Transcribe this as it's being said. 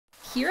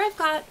here I've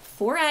got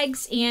 4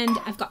 eggs and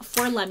I've got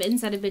 4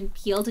 lemons that have been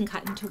peeled and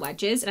cut into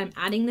wedges, and I'm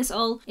adding this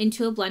all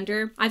into a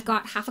blender. I've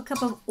got half a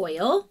cup of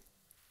oil,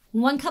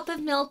 1 cup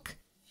of milk,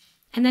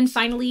 and then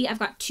finally I've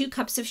got 2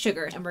 cups of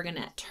sugar, and we're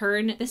gonna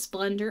turn this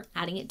blender,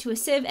 adding it to a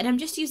sieve, and I'm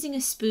just using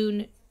a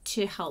spoon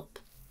to help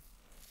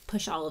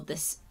push all of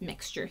this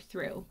mixture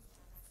through.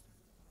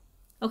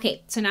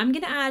 Okay, so now I'm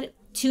gonna add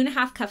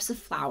 2.5 cups of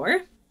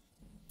flour,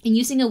 and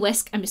using a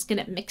whisk, I'm just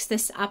gonna mix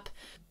this up.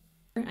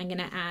 I'm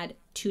gonna add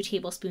 2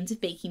 tablespoons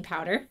of baking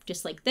powder,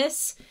 just like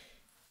this.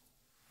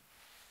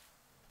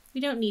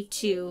 We don't need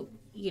to,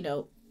 you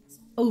know,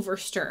 over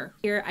stir.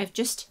 Here, I've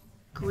just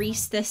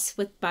greased this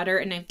with butter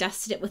and I've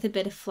dusted it with a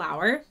bit of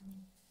flour.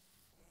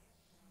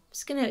 I'm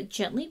just gonna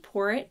gently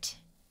pour it,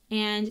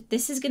 and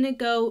this is gonna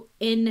go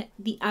in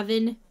the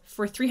oven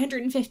for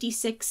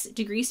 356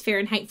 degrees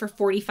Fahrenheit for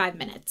 45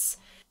 minutes.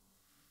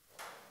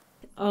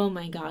 Oh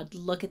my God,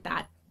 look at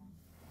that.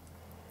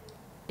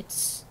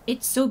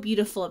 It's so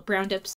beautiful. It browned up